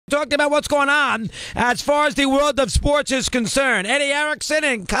talking about what's going on as far as the world of sports is concerned. Eddie Erickson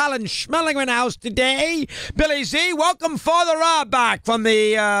and Colin Schmellinger in the house today. Billy Z, welcome Father Rob back from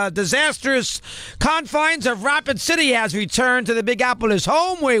the disastrous confines of Rapid City. He has returned to the Big Apple, his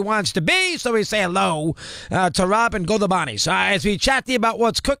home, where he wants to be. So we say hello to Rob and go the Bonnies. As we chat to you about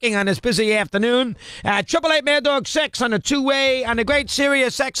what's cooking on this busy afternoon at 888 Mad Dog 6 on the two-way, on the great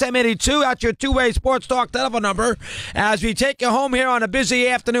Sirius XM 82. That's your two-way sports talk telephone number. As we take you home here on a busy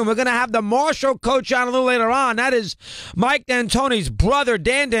afternoon, we're going to have the Marshall coach on a little later on. That is Mike D'Antoni's brother,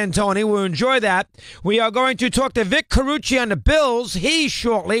 Dan D'Antoni. We'll enjoy that. We are going to talk to Vic Carucci on the Bills. He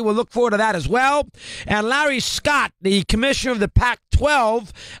shortly. We'll look forward to that as well. And Larry Scott, the commissioner of the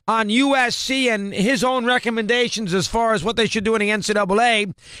Pac-12, on USC and his own recommendations as far as what they should do in the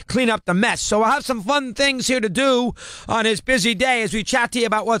NCAA, clean up the mess. So we'll have some fun things here to do on his busy day as we chat to you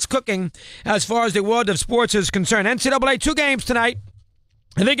about what's cooking as far as the world of sports is concerned. NCAA 2 games tonight.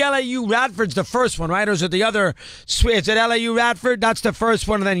 I think LAU Radford's the first one, right? Or is it the other? Is it LAU Radford? That's the first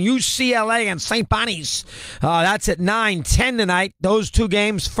one. And then UCLA and St. Bonnie's. That's at 9:10 tonight. Those 2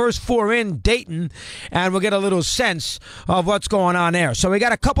 games, first 4 in Dayton. And we'll get a little sense of what's going on there. So we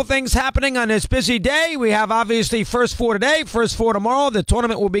got a couple things happening on this busy day. We have obviously first 4 today, first 4 tomorrow. The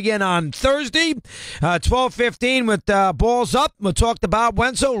tournament will begin on Thursday, 12:15 with balls up. We'll talk to Bob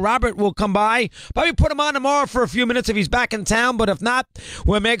Wenzel. Robert will come by. Probably put him on tomorrow for a few minutes if he's back in town. But if not,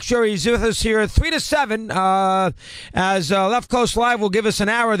 we'll make sure he's with us here 3 to 7 as Left Coast Live will give us an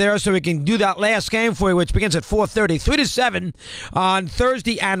hour there so we can do that last game for you, which begins at 4:30. 3 to 7 on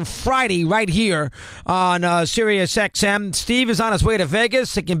Thursday and Friday right here on Sirius XM. Steve is on his way to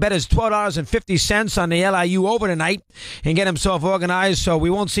Vegas. He can bet his $12.50 on the LIU over tonight and get himself organized. So we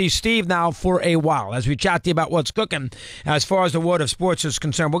won't see Steve now for a while as we chat to you about what's cooking as far as the world of sports is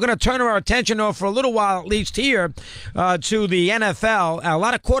concerned. We're going to turn our attention, though, for a little while at least here to the NFL. A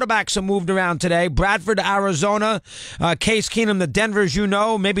lot of quarterbacks have moved around today. Bradford, Arizona. Case Keenum, the Denver, as you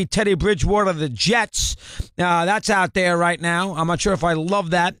know. Maybe Teddy Bridgewater, the Jets. That's out there right now. I'm not sure if I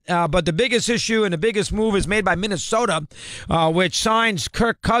love that. But the biggest issue and the biggest move is made by Minnesota, which signs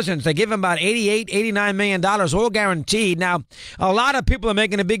Kirk Cousins. They give him about $88, $89 million, all guaranteed. Now, a lot of people are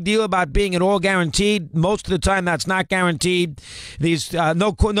making a big deal about being an all guaranteed. Most of the time, that's not guaranteed. These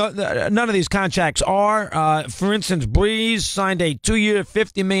none of these contracts are. For instance, Breeze signed a 2-year,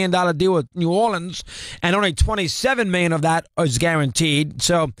 $50 million deal with New Orleans, and only $27 million of that is guaranteed.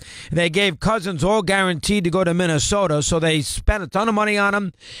 So they gave Cousins all guaranteed to go to Minnesota. So they spent a ton of money on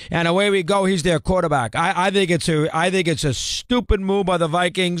him, and away we go. He's their quarterback. I think it's a stupid move by the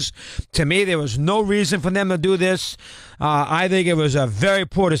Vikings. To me, there was no reason for them to do this. I think it was a very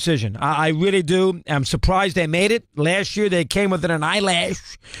poor decision. I really do. I'm surprised they made it. Last year, they came within an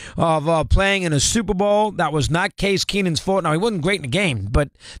eyelash of playing in a Super Bowl. That was not Case Keenum's fault. Now, he wasn't great in the game, but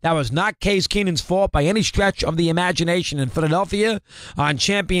that was not Case Keenum's fault by any stretch of the imagination in Philadelphia on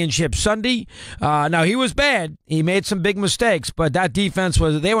Championship Sunday. Now, he was bad. He made some big mistakes, but that defense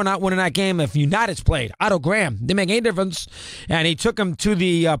they were not winning that game if United's played. Otto Graham didn't make any difference, and he took him to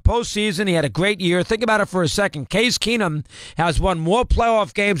the postseason. He had a great year. Think about it for a second. Case Keenum has won more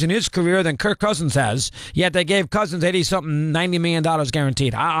playoff games in his career than Kirk Cousins has, yet they gave Cousins $80-something, $90 million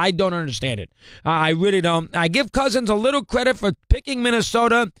guaranteed. I don't understand it. I really don't. I give Cousins a little credit for picking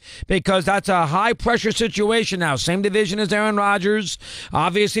Minnesota because that's a high-pressure situation now. Same division as Aaron Rodgers.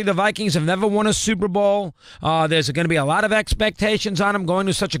 Obviously, the Vikings have never won a Super Bowl. There's going to be a lot of expectations on them going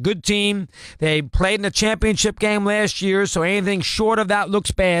to such a good team. They played in the championship game last year, so anything short of that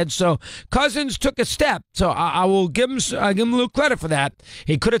looks bad. So Cousins took a step. So I will give him a little credit for that.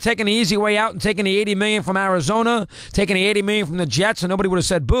 He could have taken the easy way out and taken the $80 million from Arizona, taken the $80 million from the Jets, and nobody would have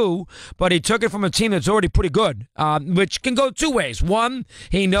said boo. But he took it from a team that's already pretty good, which can go 2 ways. One,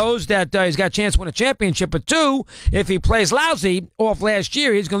 he knows that he's got a chance to win a championship. But 2, if he plays lousy off last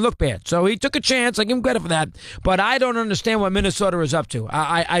year, he's going to look bad. So he took a chance. I give him credit for that. But I don't understand what Minnesota is up to.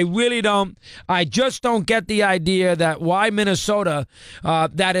 I really don't. I just don't get the idea that why Minnesota,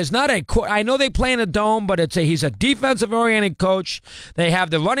 that is not a, I know they play in a dome, but he's a defensive-oriented coach. They have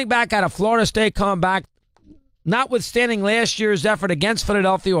the running back out of Florida State coming back. Notwithstanding last year's effort against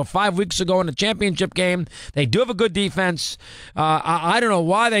Philadelphia or 5 weeks ago in the championship game, they do have a good defense. I don't know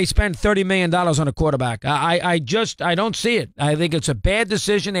why they spent $30 million on a quarterback. I don't see it. I think it's a bad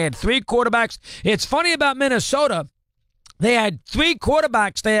decision. They had 3 quarterbacks. It's funny about Minnesota. They had 3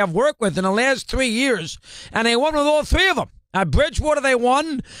 quarterbacks they have worked with in the last 3 years, and they won with all 3 of them. At Bridgewater, they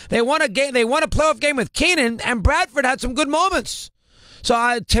won. They won a game. They won a playoff game with Keenan, and Bradford had some good moments.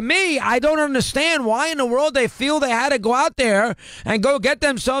 So to me, I don't understand why in the world they feel they had to go out there and go get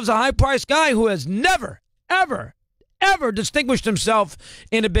themselves a high-priced guy who has never, ever, ever distinguished himself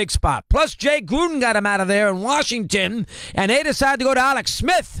in a big spot. Plus, Jay Gruden got him out of there in Washington, and they decided to go to Alex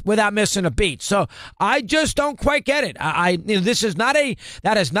Smith without missing a beat. So I just don't quite get it. This is not a,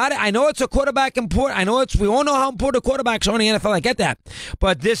 that is not, I know it's a quarterback important. I know we all know how important quarterbacks are in the NFL. I get that.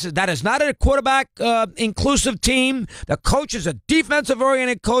 But that is not a quarterback inclusive team. The coach is a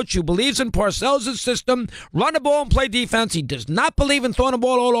defensive-oriented coach who believes in Parcells' system, run the ball and play defense. He does not believe in throwing the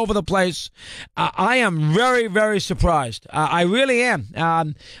ball all over the place. I am very, very surprised. I really am.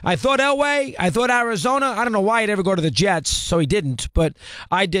 I thought Elway, I thought Arizona. I don't know why he'd ever go to the Jets, so he didn't. But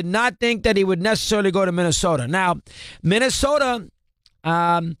I did not think that he would necessarily go to Minnesota. Now, Minnesota,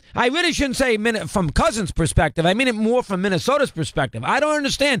 I really shouldn't say from Cousins' perspective. I mean it more from Minnesota's perspective. I don't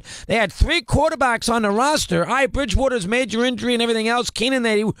understand. They had 3 quarterbacks on the roster. Bridgewater's major injury and everything else. Keenan,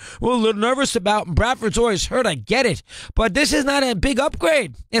 they were a little nervous about. Bradford's always hurt. I get it. But this is not a big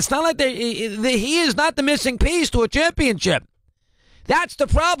upgrade. It's not like he is not the missing piece to a championship. That's the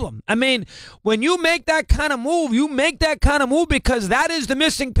problem. I mean, when you make that kind of move, you make that kind of move because that is the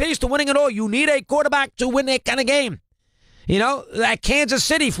missing piece to winning it all. You need a quarterback to win that kind of game. You know, like Kansas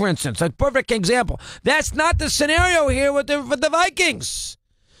City, for instance, a perfect example. That's not the scenario here with the Vikings.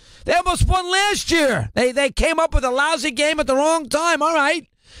 They almost won last year. They came up with a lousy game at the wrong time. All right.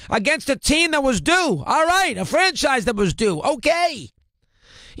 Against a team that was due. All right. A franchise that was due. Okay.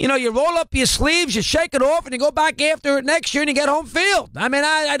 You know, you roll up your sleeves, you shake it off, and you go back after it next year and you get home field. I mean,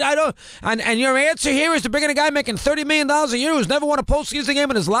 I don't. And your answer here is to bring in a guy making $30 million a year who's never won a postseason game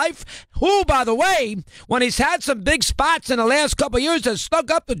in his life, who, by the way, when he's had some big spots in the last couple of years, has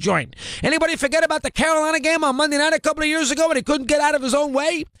stuck up the joint. Anybody forget about the Carolina game on Monday night a couple of years ago when he couldn't get out of his own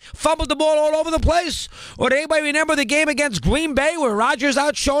way? Fumbled the ball all over the place? Or did anybody remember the game against Green Bay where Rodgers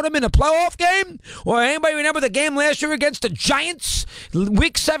outshowed him in a playoff game? Or anybody remember the game last year against the Giants?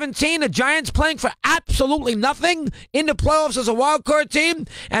 Week 17, the Giants playing for absolutely nothing in the playoffs as a wild card team,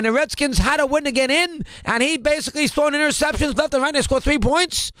 and the Redskins had to win to get in, and he basically throwing interceptions left and right, and they scored 3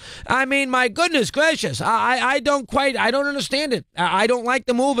 points. I mean, my goodness gracious, I don't understand it. I don't like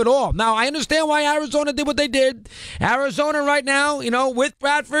the move at all. Now, I understand why Arizona did what they did. Arizona right now, you know, with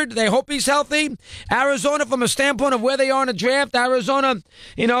Bradford, they hope he's healthy. Arizona, from a standpoint of where they are in the draft, Arizona,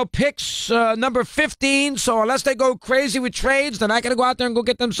 you know, picks number 15, so unless they go crazy with trades, they're not going to go out there and go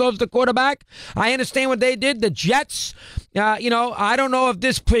get themselves the quarterback. I understand what they did. The Jets, you know, I don't know if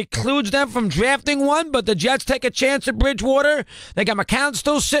this precludes them from drafting one, but the Jets take a chance at Bridgewater. They got McCown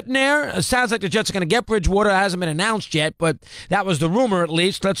still sitting there. It sounds like the Jets are going to get Bridgewater. It hasn't been announced yet, but that was the rumor at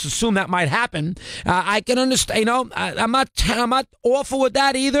least. Let's assume that might happen. I can understand, you know, I'm not awful with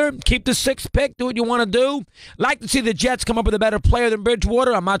that either. Keep the 6th pick. Do what you want to do. Like to see the Jets come up with a better player than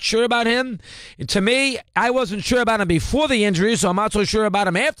Bridgewater. I'm not sure about him. To me, I wasn't sure about him before the injury, so I'm not so sure about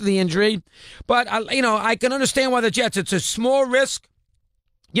him after the injury. But, you know, I can understand why the Jets, it's a small risk.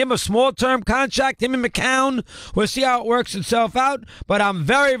 Give him a small-term contract, him and McCown. We'll see how it works itself out. But I'm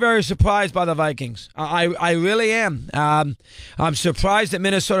very, very surprised by the Vikings. I really am. I'm surprised that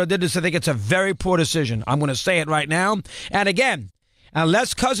Minnesota did this. I think it's a very poor decision. I'm going to say it right now. And again,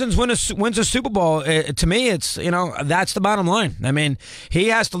 unless Cousins wins a Super Bowl, to me, it's, you know, that's the bottom line. I mean, he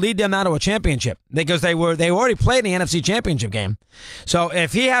has to lead them now to a championship because they already played in the NFC Championship game. So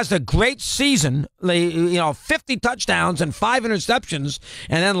if he has a great season, you know, 50 touchdowns and 5 interceptions,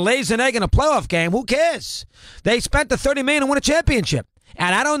 and then lays an egg in a playoff game, who cares? They spent the $30 million to win a championship.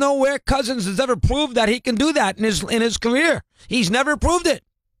 And I don't know where Cousins has ever proved that he can do that in his career. He's never proved it.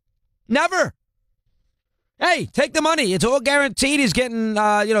 Never. Hey, take the money. It's all guaranteed. He's getting,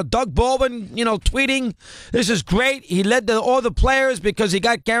 you know, Doug Baldwin, you know, tweeting, this is great. He led all the players because he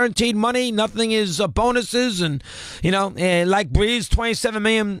got guaranteed money. Nothing is bonuses. And, you know, like Breeze, $27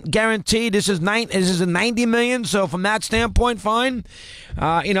 million guaranteed. This is $90 million. So from that standpoint, fine.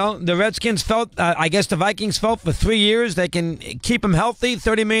 You know, the Redskins felt, I guess the Vikings felt for 3 years they can keep him healthy.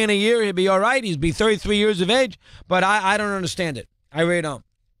 $30 million a year. He'd be all right. He'd be 33 years of age. But I don't understand it. I really don't.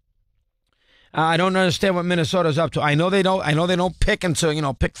 I don't understand what Minnesota's up to. I know they don't pick until, you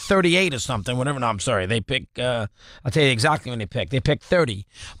know, pick 38 or something, whatever. No, I'm sorry. They pick, I'll tell you exactly when they pick. They pick 30.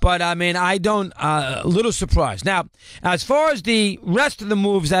 But, I mean, a little surprised. Now, as far as the rest of the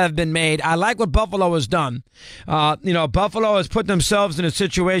moves that have been made, I like what Buffalo has done. You know, Buffalo has put themselves in a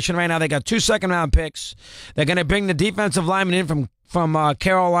situation right now. They got 2 second-round picks. They're going to bring the defensive lineman in from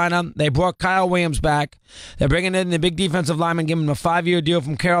Carolina. They brought Kyle Williams back. They're bringing in the big defensive lineman, giving him a 5-year deal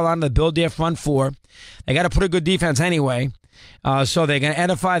from Carolina to build their front four. They got to put a good defense anyway. So they're going to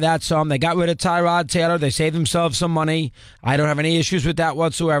edify that some. They got rid of Tyrod Taylor. They saved themselves some money. I don't have any issues with that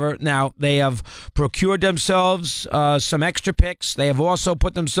whatsoever. Now, they have procured themselves some extra picks. They have also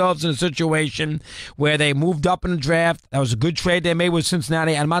put themselves in a situation where they moved up in the draft. That was a good trade they made with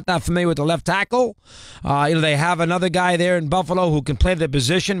Cincinnati. I'm not that familiar with the left tackle. They have another guy there in Buffalo who can play the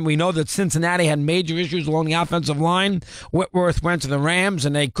position. We know that Cincinnati had major issues along the offensive line. Whitworth went to the Rams,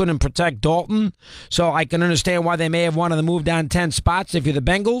 and they couldn't protect Dalton. So I can understand why they may have wanted to move down 10 spots if you're the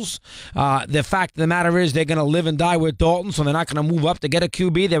Bengals. The fact of the matter is they're going to live and die with Dalton, so they're not going to move up to get a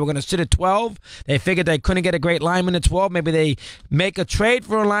QB. They were going to sit at 12. They figured they couldn't get a great lineman at 12. Maybe they make a trade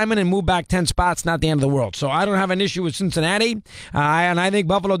for a lineman and move back 10 spots, not the end of the world. So I don't have an issue with Cincinnati, and I think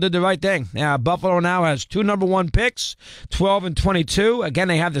Buffalo did the right thing. Buffalo now has 2 number 1 picks, 12 and 22. Again,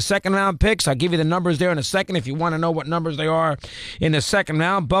 they have the second-round picks. I'll give you the numbers there in a second if you want to know what numbers they are in the second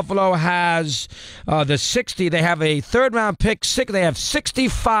round. Buffalo has the 60. They have a third-round pick. They have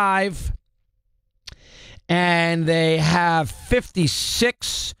 65, and they have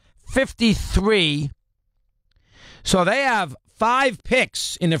 56, 53. So they have 5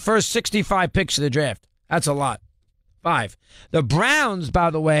 picks in the first 65 picks of the draft. That's a lot. 5. The Browns, by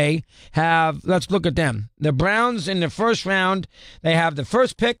the way, have, let's look at them. The Browns in the first round, they have the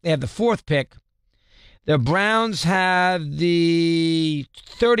first pick, they have the 4th pick. The Browns have the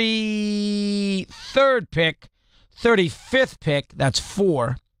 33rd pick, 35th pick, that's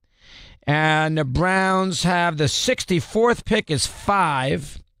 4. And the Browns have the 64th pick is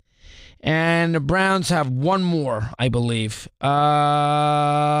 5. And the Browns have 1 more, I believe.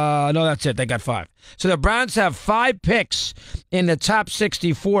 No, that's it. They got 5. So the Browns have 5 picks in the top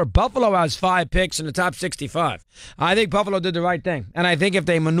 64. Buffalo has 5 picks in the top 65. I think Buffalo did the right thing. And I think if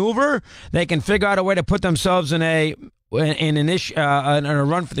they maneuver, they can figure out a way to put themselves in a run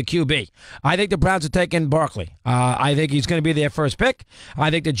for the QB. I think the Browns are taking Barkley. I think he's going to be their first pick. I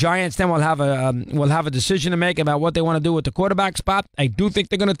think the Giants then will have a decision to make about what they want to do with the quarterback spot. I do think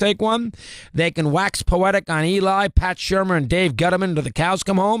they're going to take one. They can wax poetic on Eli, Pat Shurmur, and Dave Gettleman until the cows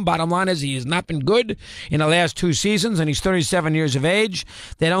come home. Bottom line is he has not been good in the last 2 seasons, and he's 37 years of age.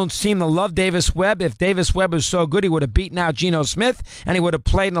 They don't seem to love Davis Webb. If Davis Webb was so good, he would have beaten out Geno Smith, and he would have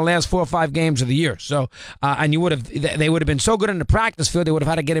played in the last 4 or 5 games of the year. So, and you would have. They would have been so good in the practice field, they would have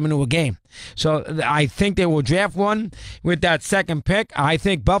had to get him into a game. So I think they will draft one with that second pick. I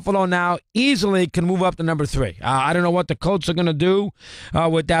think Buffalo now easily can move up to number 3. I don't know what the Colts are going to do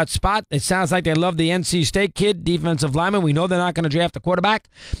with that spot. It sounds like they love the NC State kid, defensive lineman. We know they're not going to draft a quarterback.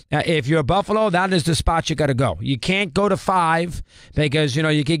 If you're Buffalo, that is the spot you got to go. You can't go to 5 because,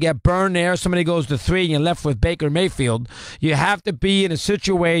 you could get burned there. Somebody goes to 3 and you're left with Baker Mayfield. You have to be in a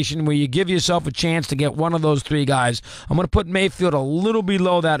situation where you give yourself a chance to get one of those 3 guys. I'm going to put Mayfield a little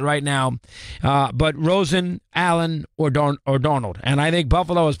below that right now, but Rosen, Allen, or Darnold. And I think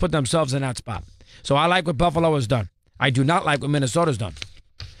Buffalo has put themselves in that spot. So I like what Buffalo has done. I do not like what Minnesota's done.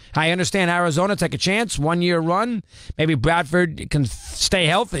 I understand Arizona, take a chance, 1-year run. Maybe Bradford can stay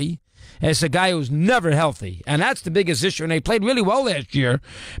healthy. It's a guy who's never healthy, and that's the biggest issue. And they played really well last year,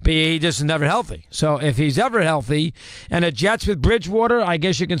 but he just is never healthy. So if he's ever healthy, and the Jets with Bridgewater, I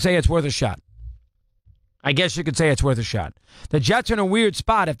guess you can say it's worth a shot. The Jets are in a weird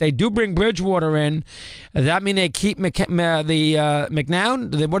spot. If they do bring Bridgewater in, does that mean they keep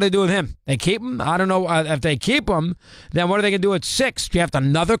McNown? What do they do with him? They keep him? I don't know. If they keep him, then what are they going to do at 6? Draft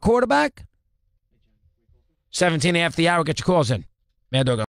another quarterback? 17 after the hour. Get your calls in. Mad Dog.